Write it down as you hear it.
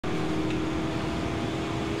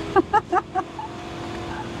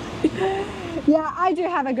Yeah, I do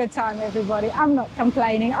have a good time, everybody. I'm not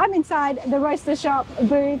complaining. I'm inside the Roadster Shop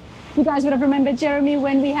booth. You guys would have remembered Jeremy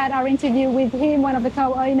when we had our interview with him, one of the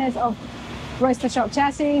co-owners of Roadster Shop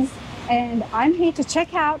Chassis. And I'm here to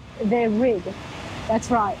check out their rig. That's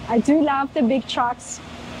right. I do love the big trucks.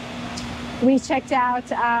 We checked out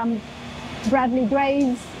Bradley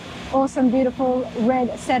Gray's awesome, beautiful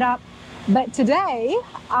red setup. But today,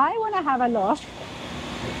 I want to have a look.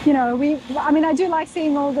 You know, I do like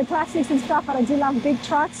seeing all the classics and stuff, but I do love big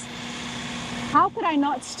trucks. How could I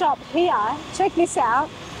not stop here? Check this out.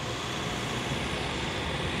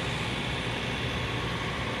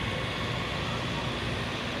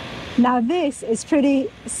 Now this is pretty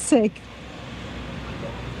sick.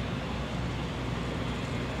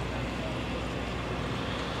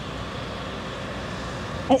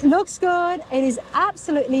 It looks good. It is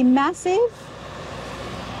absolutely massive.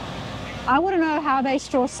 I want to know how they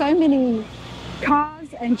store so many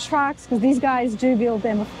cars and trucks, because these guys do build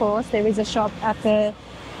them, of course. There is a shop at the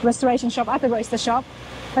restoration shop at the Roadster Shop,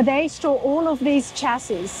 but they store all of these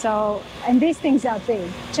chassis. So, and these things are big.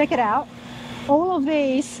 Check it out. All of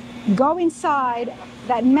these go inside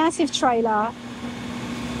that massive trailer.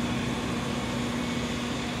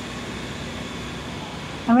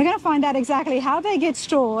 And we're going to find out exactly how they get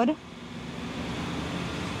stored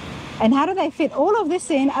and how do they fit all of this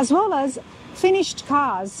in, as well as finished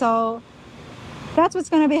cars. So that's what's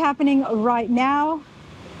going to be happening right now.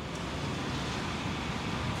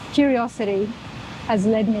 Curiosity has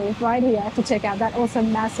led me right here to check out that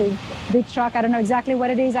awesome, massive, big truck. I don't know exactly what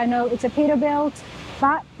it is. I know it's a Peterbilt,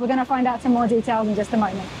 but we're going to find out some more details in just a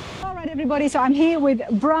moment. All right, everybody. So I'm here with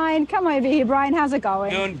Brian. Come over here, Brian. How's it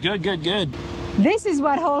going? Good, good. This is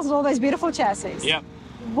what holds all those beautiful chassis. Yep.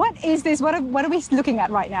 What is this? What are we looking at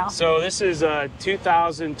right now? So this is a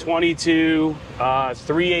 2022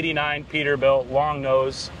 389 Peterbilt long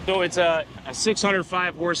nose. So it's a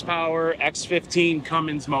 605 horsepower X15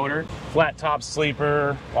 Cummings motor, flat top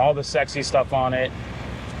sleeper, all the sexy stuff on it.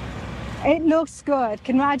 It looks good.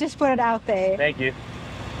 Can I just put it out there? Thank you.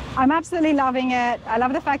 I'm absolutely loving it. I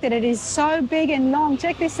love the fact that it is so big and long.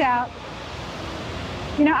 Check this out.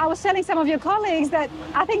 You know, I was telling some of your colleagues that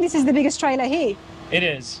I think this is the biggest trailer here. It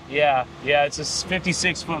is, yeah. It's a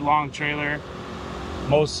 56-foot long trailer.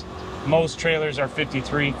 Most trailers are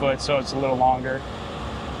 53 foot, so it's a little longer.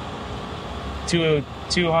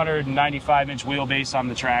 295-inch wheelbase on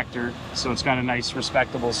the tractor, so it's got a nice,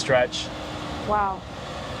 respectable stretch. Wow.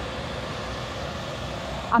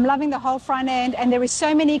 I'm loving the whole front end, and there is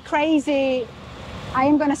so many crazy, I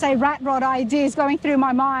am going to say rat rod ideas going through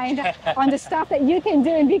my mind on the stuff that you can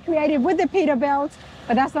do and be creative with the Peterbilt.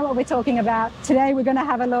 But that's not what we're talking about. Today we're going to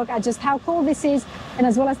have a look at just how cool this is, and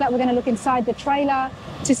as well as that we're going to look inside the trailer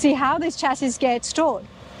to see how these chassis get stored.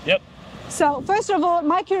 Yep. So first of all,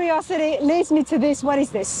 my curiosity leads me to this. What is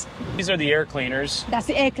this? These are the air cleaners. That's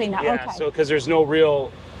the air cleaner. Yeah, okay. so because there's no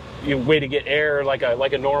real way to get air like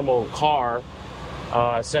a normal car,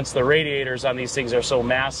 since the radiators on these things are so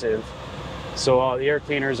massive. So all the air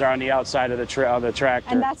cleaners are on the outside of the tractor.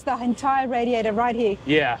 And that's the entire radiator right here.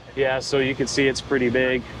 Yeah. So you can see it's pretty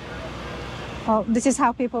big. Well, this is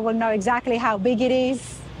how people will know exactly how big it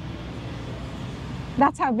is.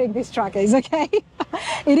 That's how big this truck is, okay?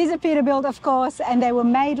 It is a Peterbilt, of course, and they were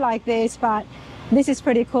made like this, but this is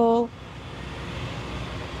pretty cool.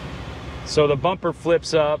 So the bumper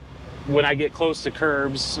flips up when I get close to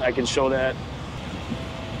curbs. I can show that.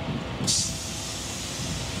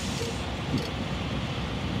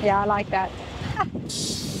 Yeah, I like that.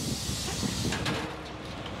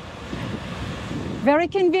 Very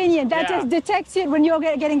convenient. That just detects it when you're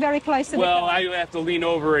getting very close to the car. Well, I have to lean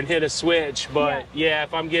over and hit a switch, but yeah,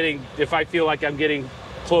 if I feel like I'm getting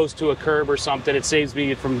close to a curb or something, it saves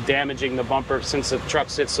me from damaging the bumper since the truck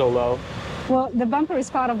sits so low. Well, the bumper is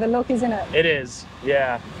part of the look, isn't it? It is,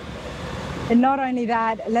 yeah. And not only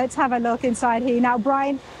that, let's have a look inside here. Now,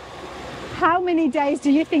 Brian, how many days do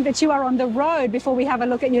you think that you are on the road before we have a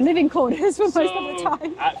look at your living quarters for most of the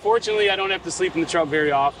time? Fortunately, I don't have to sleep in the truck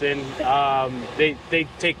very often. They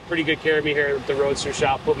take pretty good care of me here at the Roadster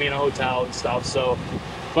Shop, put me in a hotel and stuff. So,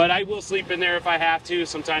 but I will sleep in there if I have to.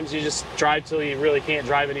 Sometimes you just drive till you really can't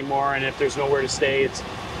drive anymore, and if there's nowhere to stay,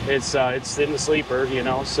 it's in the sleeper, you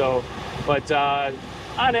know. So, but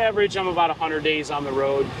on average, I'm about 100 days on the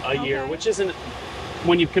road a year, which isn't.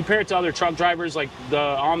 When you compare it to other truck drivers, like the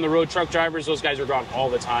on-the-road truck drivers, those guys are gone all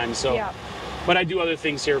the time. So, but I do other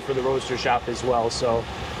things here for the Roadster Shop as well, so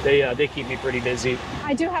they keep me pretty busy.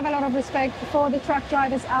 I do have a lot of respect for the truck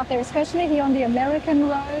drivers out there, especially here on the American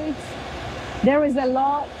roads. There is a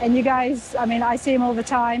lot, and you guys, I mean, I see them all the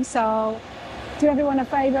time, so do everyone a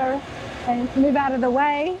favor and move out of the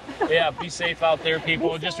way. Yeah, be safe out there,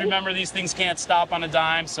 people. Just remember these things can't stop on a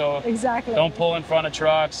dime, so Exactly. don't pull in front of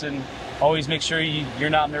trucks, and always make sure you're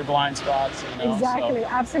not in their blind spots. You know, Exactly,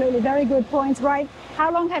 absolutely. Very good points, right?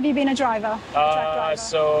 How long have you been a driver? A truck driver?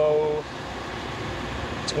 So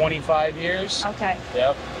 25 years. Okay.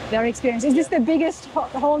 Yep. Very experienced. Is this the biggest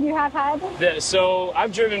haul you have had? So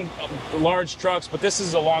I've driven large trucks, but this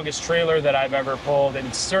is the longest trailer that I've ever pulled, and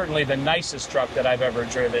it's certainly the nicest truck that I've ever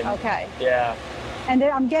driven. Okay. Yeah. And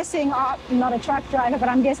I'm guessing, I'm not a truck driver, but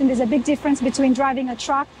I'm guessing there's a big difference between driving a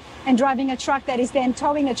truck and driving a truck that is then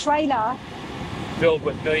towing a trailer filled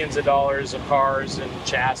with millions of dollars of cars and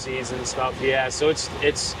chassis and stuff. Yeah. So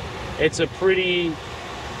it's a pretty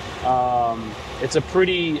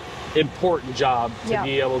important job to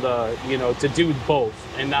be able to, you know, to do both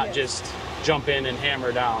and not just jump in and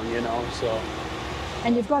hammer down, you know, so.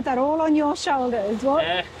 And you've got that all on your shoulders.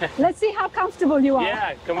 Well, let's see how comfortable you are.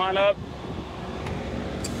 Yeah, come on up.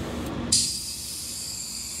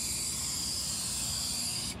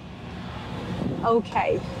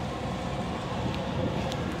 Okay.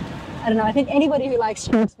 I don't know, I think anybody who likes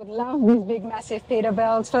trucks would love these big, massive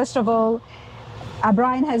Peterbilts. First of all,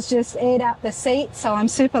 Brian has just aired out the seat, so I'm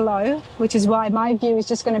super low, which is why my view is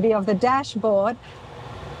just going to be of the dashboard.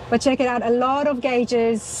 But check it out, a lot of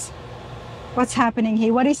gauges. What's happening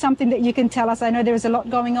here? What is something that you can tell us? I know there is a lot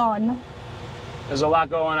going on. There's a lot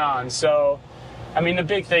going on. So, I mean, the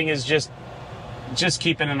big thing is just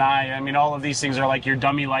keeping an eye. I mean, all of these things are like your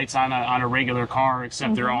dummy lights on a regular car,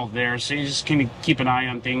 except they're all there. So you just can keep an eye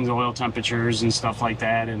on things, oil temperatures and stuff like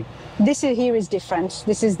that. And this here is different.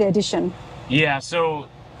 This is the addition. Yeah, so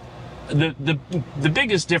the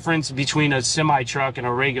biggest difference between a semi-truck and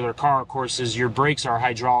a regular car, of course, is your brakes are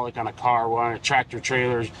hydraulic on a car. Well, on a tractor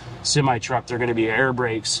trailer, semi-truck, they're going to be air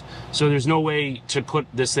brakes. So there's no way to put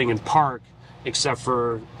this thing in park except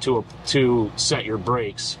for to set your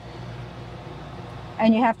brakes.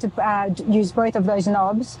 And you have to use both of those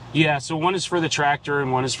knobs? Yeah, so one is for the tractor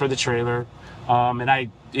and one is for the trailer. And I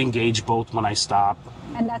engage both when I stop.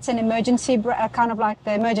 And that's an emergency, kind of like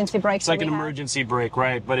the emergency brakes. It's like an emergency brake,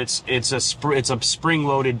 right? But it's a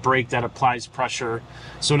spring-loaded brake that applies pressure.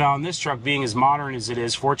 So now in this truck, being as modern as it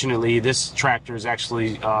is, fortunately, this tractor is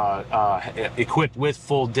actually equipped with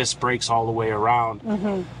full disc brakes all the way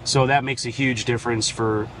around. So that makes a huge difference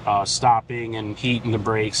for stopping and heating the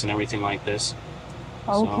brakes and everything like this.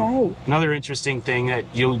 Okay. So, another interesting thing that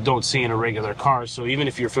you don't see in a regular car. So even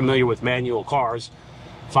if you're familiar with manual cars,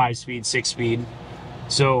 5-speed, 6-speed.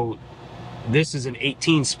 So this is an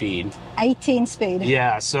 18-speed. 18-speed.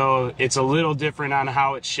 Yeah, so it's a little different on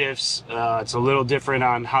how it shifts. It's a little different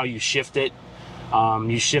on how you shift it.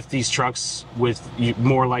 You shift these trucks with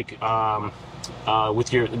more like with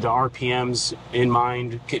the RPMs in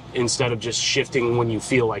mind instead of just shifting when you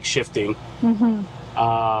feel like shifting.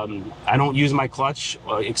 I don't use my clutch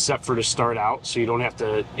except for to start out, so you don't have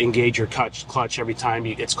to engage your clutch every time.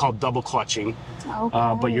 It's called double clutching,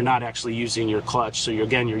 but you're not actually using your clutch. So you're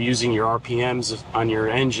using your RPMs on your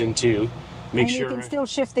engine to make sure. You can still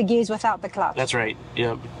shift the gears without the clutch. That's right.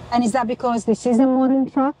 Yep. And is that because this is a modern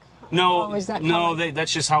truck? No,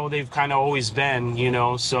 that's just how they've kind of always been, you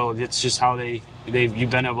know. So it's just how you've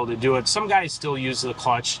been able to do it. Some guys still use the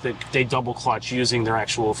clutch; they double clutch using their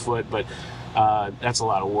actual foot, but. That's a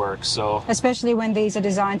lot of work, so. Especially when these are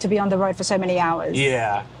designed to be on the road for so many hours.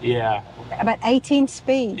 Yeah, yeah. About 18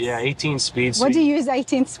 speeds. Yeah, 18 speeds. What do you use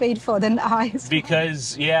 18 speed for, the eyes?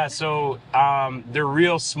 Because, yeah, so they're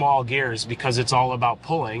real small gears because it's all about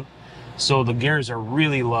pulling. So the gears are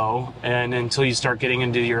really low, and until you start getting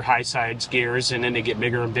into your high sides gears, and then they get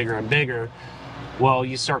bigger and bigger and bigger. Well,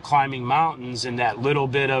 you start climbing mountains, and that little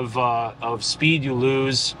bit of speed you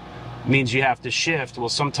lose means you have to shift. Well,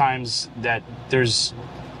 sometimes that it's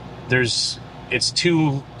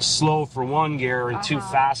too slow for one gear and too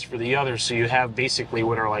fast for the other, so you have basically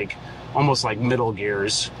what are like almost like middle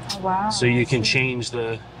gears. Wow. So you can change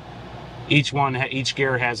each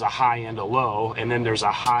gear has a high and a low, and then there's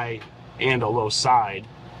a high and a low side.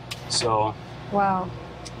 So wow,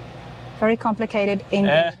 very complicated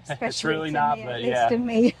English. It's really not, but yeah. To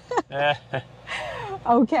me.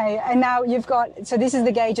 Okay, and now you've got, so this is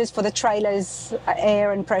the gauges for the trailers,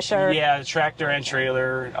 air and pressure. Yeah, the tractor and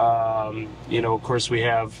trailer. You know, of course, we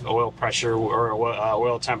have oil pressure or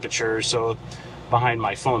oil temperature, so behind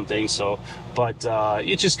my phone thing. So, but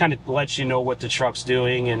it just kind of lets you know what the truck's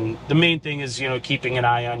doing. And the main thing is, you know, keeping an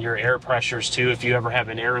eye on your air pressures too. If you ever have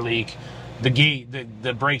an air leak,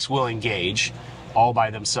 the brakes will engage. all by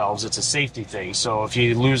themselves. It's a safety thing. So if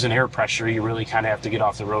you lose an air pressure, you really kind of have to get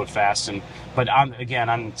off the road fast. But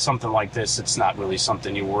on something like this, it's not really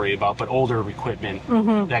something you worry about. But older equipment,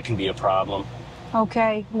 that can be a problem.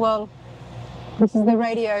 Okay, well, this is the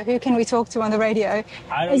radio. Who can we talk to on the radio?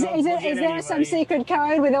 I don't know. Is there some secret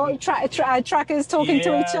code with all truckers talking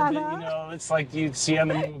to each other? You know, it's like you see on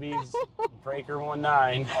the movies, Breaker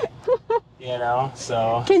 19. You know,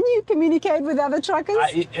 so. Can you communicate with other truckers?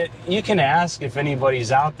 You can ask if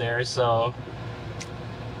anybody's out there. So,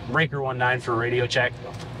 Breaker 19 for radio check.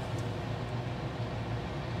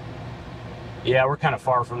 Yeah, we're kind of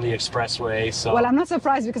far from the expressway, so. Well, I'm not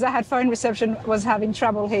surprised because I had phone reception was having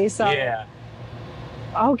trouble here, so. Yeah.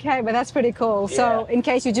 Okay, but that's pretty cool. So, in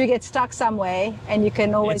case you do get stuck somewhere, and you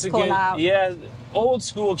can always call out. Yeah, old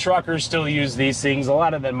school truckers still use these things. A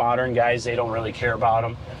lot of the modern guys, they don't really care about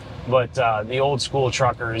them. But the old school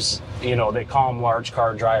truckers, you know, they call them large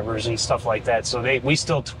car drivers and stuff like that. So we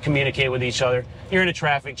still communicate with each other. You're in a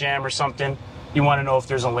traffic jam or something. You want to know if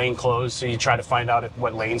there's a lane closed, so you try to find out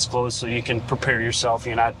what lane's closed so you can prepare yourself.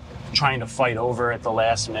 You're not trying to fight over at the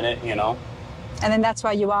last minute, you know. And then that's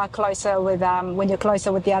why you are closer with, when you're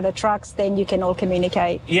closer with the other trucks, then you can all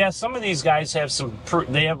communicate. Yeah, some of these guys have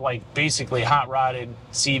they have like basically hot rodded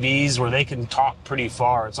CVs where they can talk pretty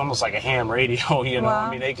far. It's almost like a ham radio, you know. Wow. I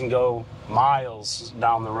mean, they can go miles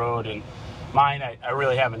down the road. And mine, I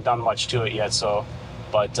really haven't done much to it yet, so,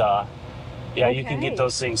 but yeah, you can get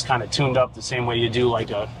those things kind of tuned up the same way you do like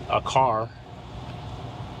a car.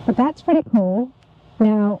 But that's pretty cool.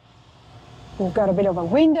 Now, we've got a bit of a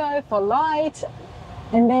window for light,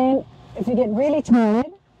 and then if you get really tired,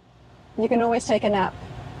 you can always take a nap.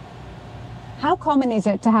 How common is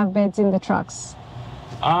it to have beds in the trucks?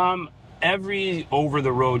 Every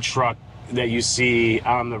over-the-road truck that you see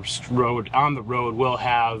on the road will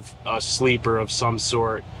have a sleeper of some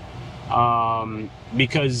sort.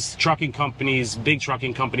 Because trucking companies, big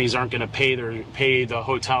trucking companies, aren't going to pay the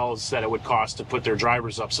hotels that it would cost to put their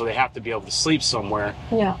drivers up, so they have to be able to sleep somewhere.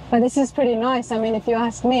 Yeah, but this is pretty nice. I mean, if you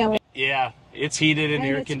ask me, yeah, it's heated and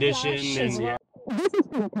air conditioned, and yeah. This is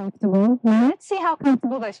pretty comfortable. Now let's see how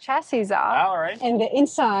comfortable those chassis are. All right. And the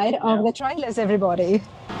inside of the trailers, everybody.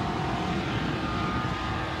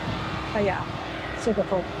 Oh yeah, super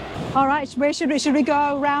cool. All right, where should we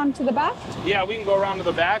go around to the back? Yeah, we can go around to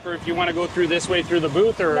the back, or if you want to go through this way through the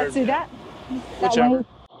booth, or let's do that. Whichever.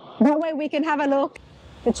 That way we can have a look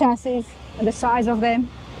at the chassis and the size of them,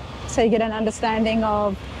 so you get an understanding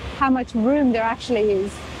of how much room there actually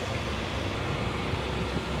is.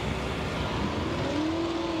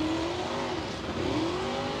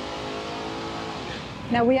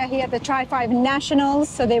 Now we are here at the Tri-5 Nationals,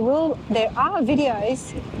 so there are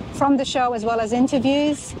videos from the show as well as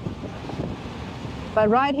interviews. But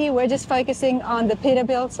right here, we're just focusing on the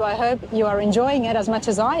Peterbilt, so I hope you are enjoying it as much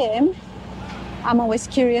as I am. I'm always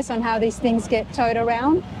curious on how these things get towed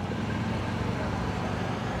around.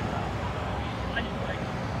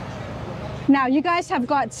 Now, you guys have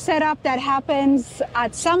got setup that happens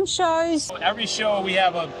at some shows. Every show we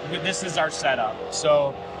have this is our setup.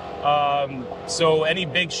 So any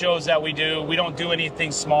big shows that we do, we don't do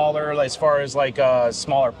anything smaller as far as like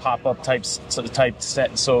smaller pop-up type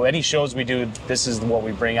set. So any shows we do, this is what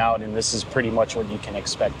we bring out, and this is pretty much what you can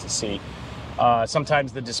expect to see.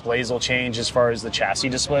 Sometimes the displays will change as far as the chassis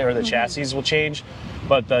display, or the chassis will change,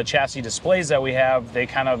 but the chassis displays that we have, they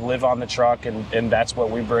kind of live on the truck, and that's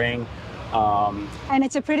what we bring. And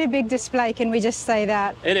it's a pretty big display, can we just say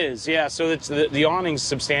that? It is, yeah. So it's the awning's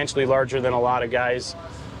substantially larger than a lot of guys.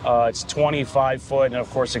 It's 25 foot, and of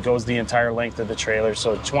course it goes the entire length of the trailer.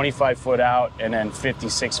 So 25 foot out, and then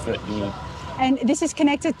 56 foot deep. And this is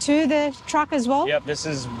connected to the truck as well? Yep, this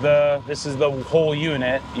is the whole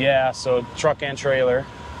unit. Yeah, so truck and trailer.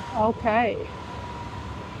 Okay.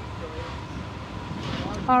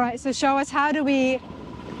 All right, so show us, how do we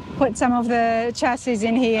put some of the chassis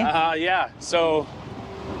in here? Yeah, so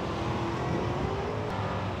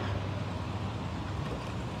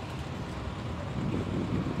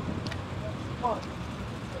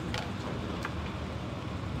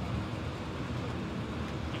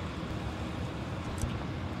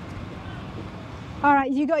all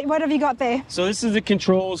right, what have you got there? So this is the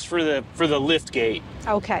controls for the lift gate.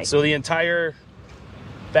 Okay. So the entire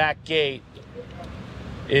back gate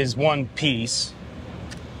is one piece.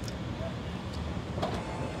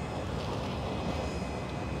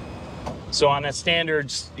 So on a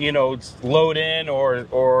standard, load in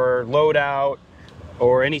or load out,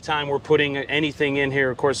 or anytime we're putting anything in here,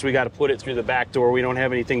 of course we got to put it through the back door. We don't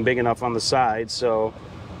have anything big enough on the side, so.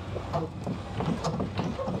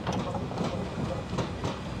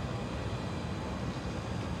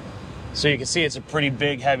 So you can see it's a pretty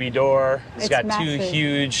big, heavy door. It's got massive. 2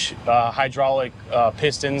 huge hydraulic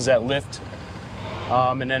pistons that lift.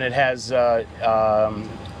 And then it has a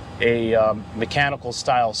mechanical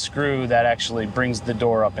style screw that actually brings the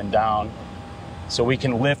door up and down. So we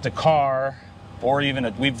can lift a car, or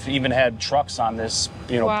even we've even had trucks on this,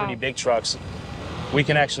 you know, Wow. pretty big trucks. We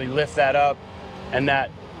can actually lift that up, and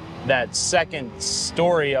that second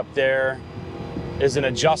story up there is an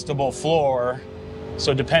adjustable floor.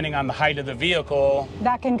 So depending on the height of the vehicle,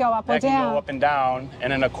 That can go up or that can down. go up and down,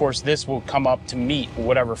 and then of course this will come up to meet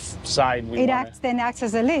whatever side we It want. then acts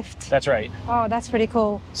as a lift. That's right. Oh, that's pretty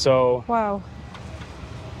cool. So Wow.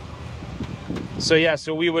 yeah,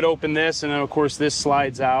 so we would open this, and then of course this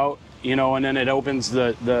slides out, you know, and then it opens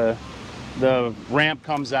the ramp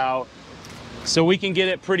comes out. So we can get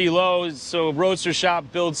it pretty low. So Roadster Shop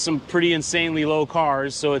builds some pretty insanely low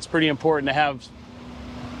cars, so it's pretty important to have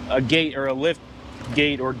a gate or a lift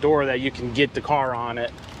gate or door that you can get the car on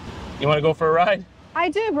it. You want to go for a ride? I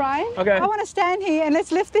do, Brian. Okay. I want to stand here and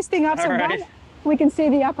let's lift this thing up. All So right. one, we can see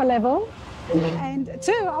the upper level. And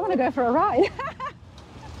 2, I want to go for a ride.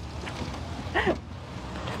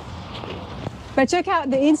 But check out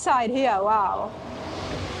the inside here. Wow.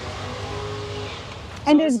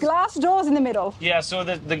 And there's glass doors in the middle. Yeah, so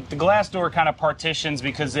the glass door kind of partitions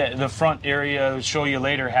because the front area, I'll show you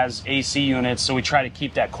later, has AC units, so we try to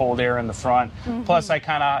keep that cold air in the front. Plus,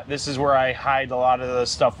 this is where I hide a lot of the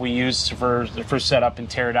stuff we use for setup and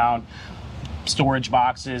tear down, storage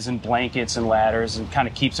boxes and blankets and ladders, and kind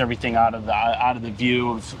of keeps everything out of the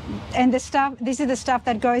view of. And the stuff, this is the stuff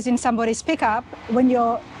that goes in somebody's pickup when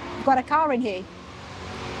you've got a car in here.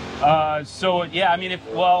 So yeah, I mean,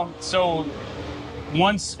 so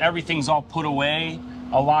once everything's all put away,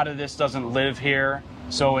 a lot of this doesn't live here,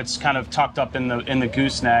 so it's kind of tucked up in the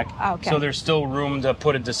gooseneck. Okay. So there's still room to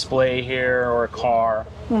put a display here or a car,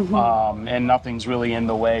 and nothing's really in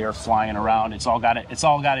the way or flying around. It's all got its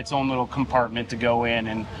own little compartment to go in,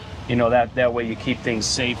 and you know that way you keep things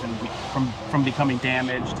safe and from becoming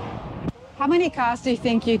damaged. How many cars do you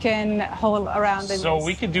think you can haul around in So this?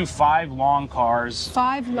 we could do 5 long cars.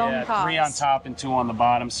 5 long cars. 3 on top and 2 on the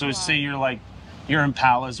bottom. So say you're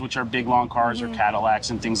Impalas, which are big long cars, or Cadillacs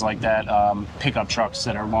and things like that, pickup trucks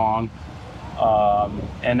that are long.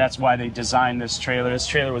 And that's why they designed this trailer. This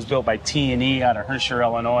trailer was built by T&E out of Herscher,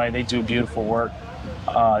 Illinois. They do beautiful work.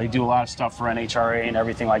 They do a lot of stuff for NHRA and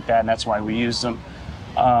everything like that, and that's why we use them.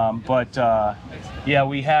 Yeah,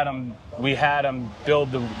 we had them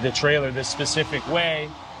build the trailer this specific way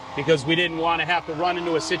because we didn't want to have to run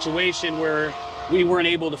into a situation where we weren't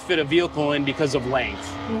able to fit a vehicle in because of length.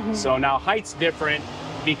 So now height's different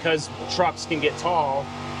because trucks can get tall.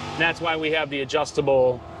 That's why we have the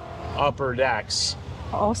adjustable upper decks.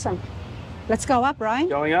 Awesome. Let's go up, Ryan.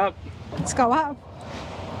 Going up. Let's go up.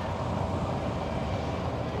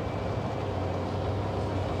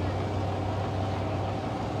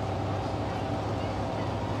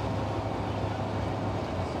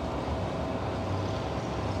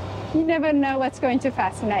 You never know what's going to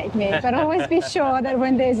fascinate me, but always be sure that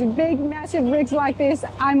when there's big, massive rigs like this,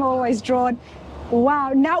 I'm always drawn.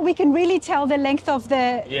 Wow, now we can really tell the length of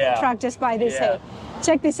the truck just by this here.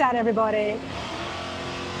 Check this out, everybody.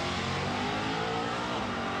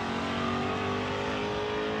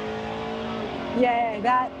 Yeah,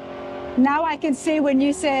 that. Now I can see when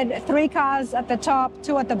you said 3 cars at the top,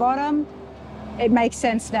 2 at the bottom, it makes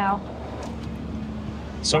sense now.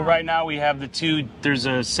 So right now we have the 2, there's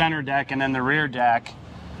a center deck and then the rear deck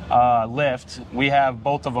lift. We have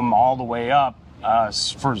both of them all the way up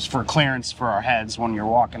for clearance for our heads when you're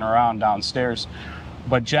walking around downstairs.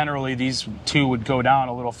 But generally these 2 would go down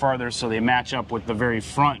a little farther so they match up with the very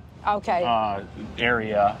front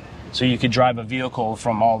area. So you could drive a vehicle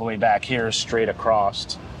from all the way back here straight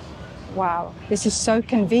across. Wow, this is so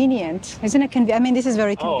convenient. Isn't it convenient? I mean, this is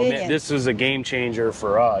very convenient. Oh, man, this is a game changer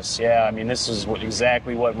for us. Yeah, I mean, this is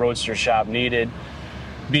exactly what Roadster Shop needed.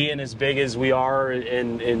 Being as big as we are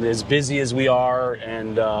and as busy as we are,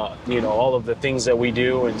 and you know, all of the things that we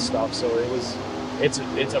do and stuff. So it's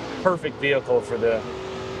a perfect vehicle for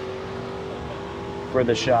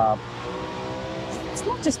the shop. It's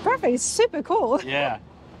not just perfect, it's super cool. Yeah.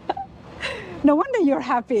 No wonder you're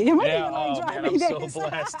happy. No wonder Yeah, you like man, driving I'm this. so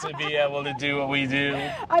blessed to be able to do what we do.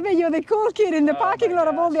 I bet you're the cool kid in the parking lot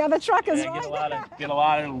of all the other truckers, Yeah, right? get a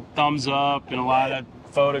lot of thumbs up and a lot of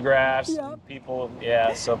photographs. Yep. And people,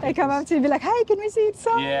 yeah. So They come up to you and be like, hey, can we see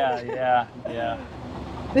inside? Yeah.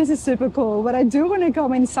 This is super cool. But I do want to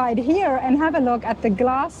go inside here and have a look at the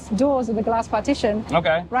glass doors or the glass partition.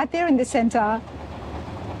 Okay. Right there in the center.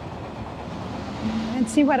 And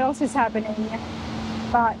see what else is happening.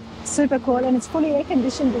 But Super cool, and it's fully air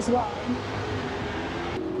conditioned as well.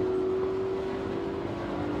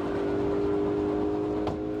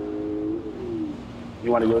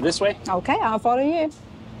 You want to go this way? Okay, I'll follow you.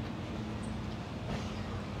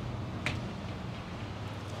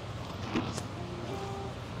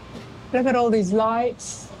 Look at all these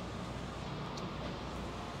lights.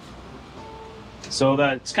 So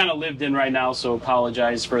it's kind of lived in right now, so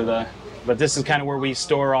apologize for but this is kind of where we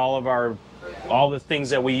store all the things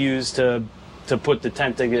that we use to put the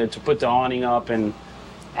tent together, to put the awning up, and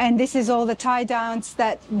this is all the tie downs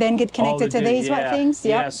that then get connected to these things.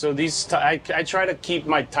 Yep. Yeah. So I try to keep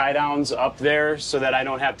my tie downs up there so that I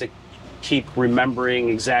don't have to keep remembering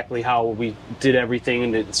exactly how we did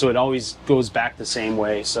everything, and so it always goes back the same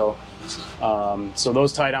way. So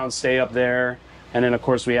those tie downs stay up there. And then, of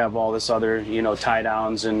course, we have all this other, tie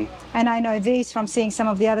downs and I know these from seeing some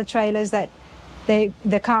of the other trailers that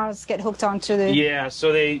the cars get hooked onto the. Yeah,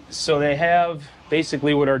 so they have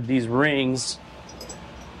basically what are these rings,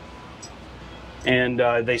 and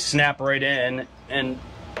they snap right in, and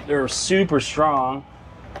they're super strong.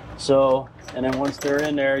 So, and then once they're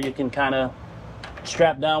in there, you can kind of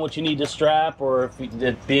strap down what you need to strap, or if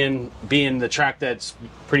it being the track that's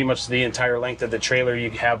pretty much the entire length of the trailer,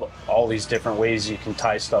 you have all these different ways you can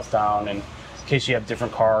tie stuff down, and in case you have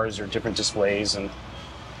different cars or different displays. And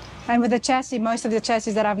with the chassis, most of the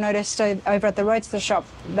chassis that I've noticed over at the Roadster Shop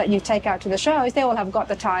that you take out to the shows, they all have got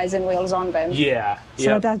the tires and wheels on them. Yeah.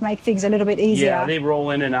 So it does make things a little bit easier. Yeah, they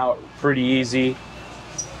roll in and out pretty easy.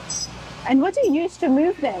 And what do you use to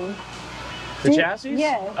move them? The chassis?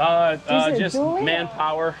 Yeah. Just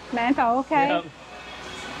manpower. Manpower, okay. Yep.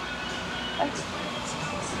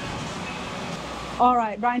 All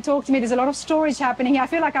right, Brian, talk to me. There's a lot of storage happening here. I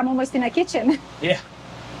feel like I'm almost in a kitchen. Yeah.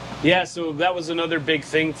 Yeah, so that was another big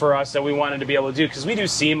thing for us that we wanted to be able to do, because we do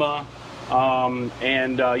SEMA,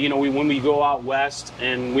 when we go out west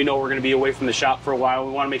and we know we're going to be away from the shop for a while,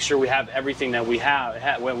 we want to make sure we have everything that we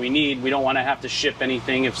what we need. We don't want to have to ship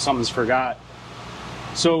anything if something's forgot.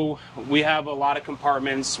 So we have a lot of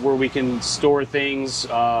compartments where we can store things,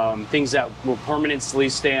 things that will permanently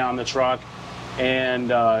stay on the truck,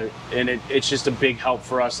 and it's just a big help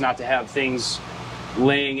for us not to have things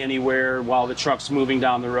laying anywhere while the truck's moving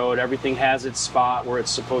down the road. Everything has its spot where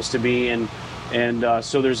it's supposed to be, and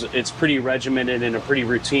so it's pretty regimented and a pretty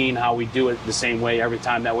routine how we do it the same way every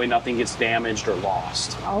time. That way nothing gets damaged or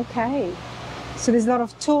lost. Okay. So there's a lot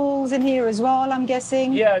of tools in here as well, I'm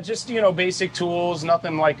guessing. Yeah, just basic tools,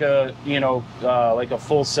 nothing like a like a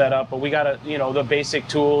full setup, but we got the basic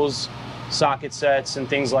tools, socket sets and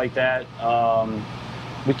things like that.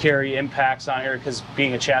 We carry impacts on here because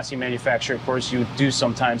being a chassis manufacturer, of course, you do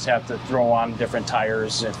sometimes have to throw on different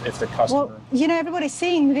tires if the customer. Well, everybody's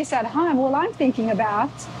seeing this at home. All I'm thinking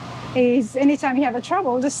about is anytime you have a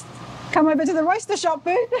trouble, just come over to the Roadster Shop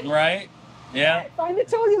booth. Right. Yeah. Find the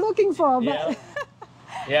tool you're looking for. But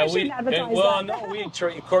yeah, it's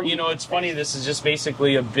funny. This is just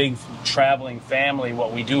basically a big traveling family.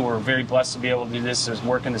 What we do, we're very blessed to be able to do this, is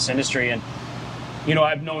work in this industry. And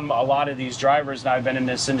I've known a lot of these drivers, and I've been in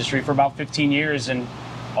this industry for about 15 years. And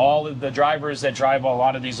all of the drivers that drive a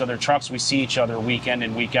lot of these other trucks, we see each other week in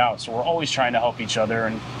and week out. So we're always trying to help each other.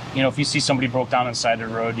 And if you see somebody broke down on the side of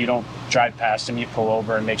the road, you don't drive past them, you pull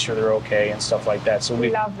over and make sure they're okay and stuff like that. So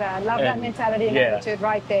we love that. Love that mentality and attitude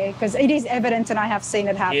right there, because it is evident and I have seen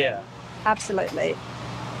it happen. Yeah. Absolutely.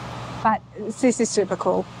 But this is super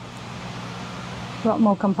cool. A lot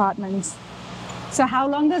more compartments. So how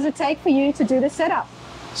long does it take for you to do the setup?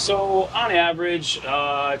 So on average,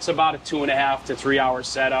 it's about a 2.5 to 3 hour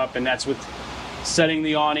setup, and that's with setting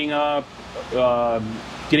the awning up,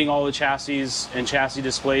 getting all the chassis and chassis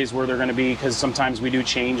displays where they're going to be, because sometimes we do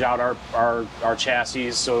change out our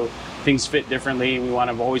chassis so things fit differently. We want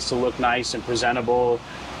them always to look nice and presentable,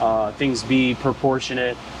 things be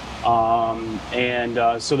proportionate,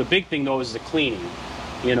 so the big thing though is the cleaning.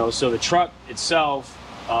 So the truck itself,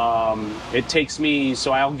 it takes me,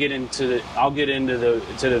 so I'll get into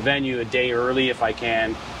the venue a day early if I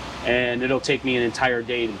can, and it'll take me an entire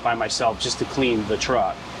day by myself just to clean the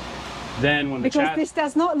truck. Then because this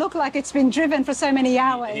does not look like it's been driven for so many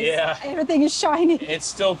hours. Yeah, everything is shiny. It's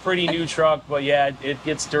still pretty new truck, but yeah, it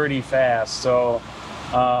gets dirty fast. So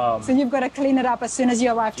you've got to clean it up as soon as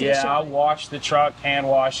you arrive to the shop. Yeah, I'll wash the truck, hand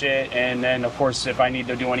wash it, and then of course if I need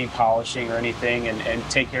to do any polishing or anything,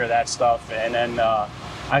 and take care of that stuff, and then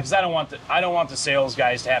because I don't want the sales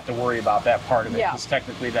guys to have to worry about that part of it, because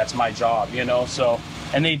technically that's my job, So,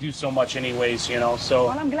 and they do so much anyways, So.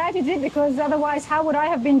 Well, I'm glad you did, because otherwise, how would I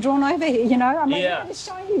have been drawn over here? I'm like, look at this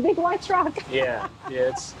shiny big white truck. Yeah,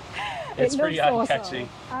 it's pretty eye-catching.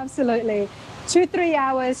 Absolutely. 2-3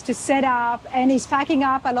 hours to set up, and he's packing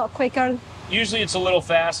up a lot quicker. Usually it's a little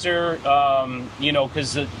faster, you know,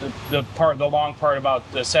 because the long part about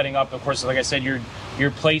the setting up, of course, like I said,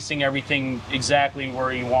 you're placing everything exactly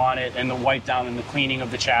where you want it, and the wipe down and the cleaning of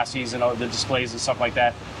the chassis and all the displays and stuff like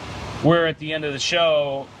that. Where at the end of the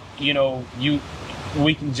show, you know,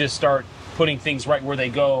 we can just start putting things right where they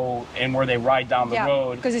go and where they ride down the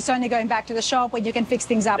road. Because it's only going back to the shop where you can fix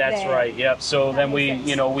things up there. That's right, yep. So then we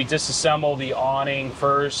disassemble the awning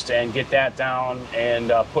first and get that down, and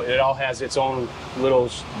it all has its own little,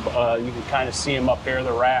 you can kind of see them up there,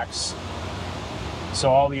 the racks. So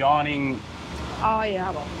all the awning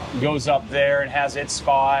goes up there and has its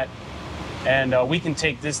spot. And we can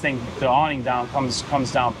take this thing, the awning down,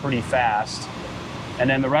 comes down pretty fast. And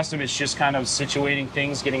then the rest of it's just kind of situating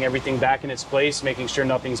things, getting everything back in its place, making sure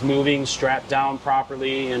nothing's moving, strapped down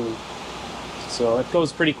properly. And so it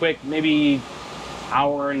goes pretty quick, maybe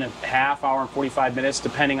hour and a half, hour and 45 minutes,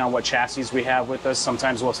 depending on what chassis we have with us.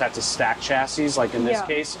 Sometimes we'll have to stack chassis, like in this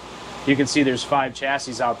case. You can see there's 5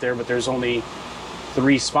 chassis out there, but there's only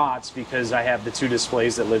 3 spots because I have the 2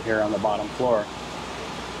 displays that live here on the bottom floor.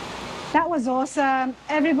 That was awesome.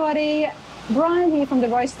 Everybody, Brian here from the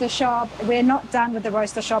Roadster Shop. We're not done with the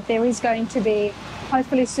Roadster Shop. There is going to be,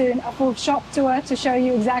 hopefully soon, a full shop tour to show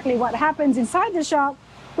you exactly what happens inside the shop.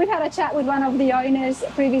 We've had a chat with one of the owners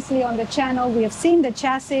previously on the channel. We have seen the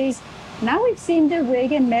chassis. Now we've seen the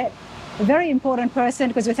rig and met a very important person,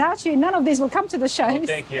 because without you, none of this will come to the shows. Oh,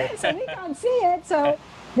 thank you. So we can't see it. So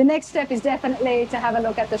the next step is definitely to have a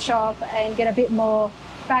look at the shop and get a bit more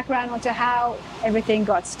background onto how everything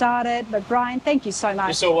got started. But Brian, thank you so much.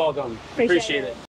 You're so welcome. Appreciate it.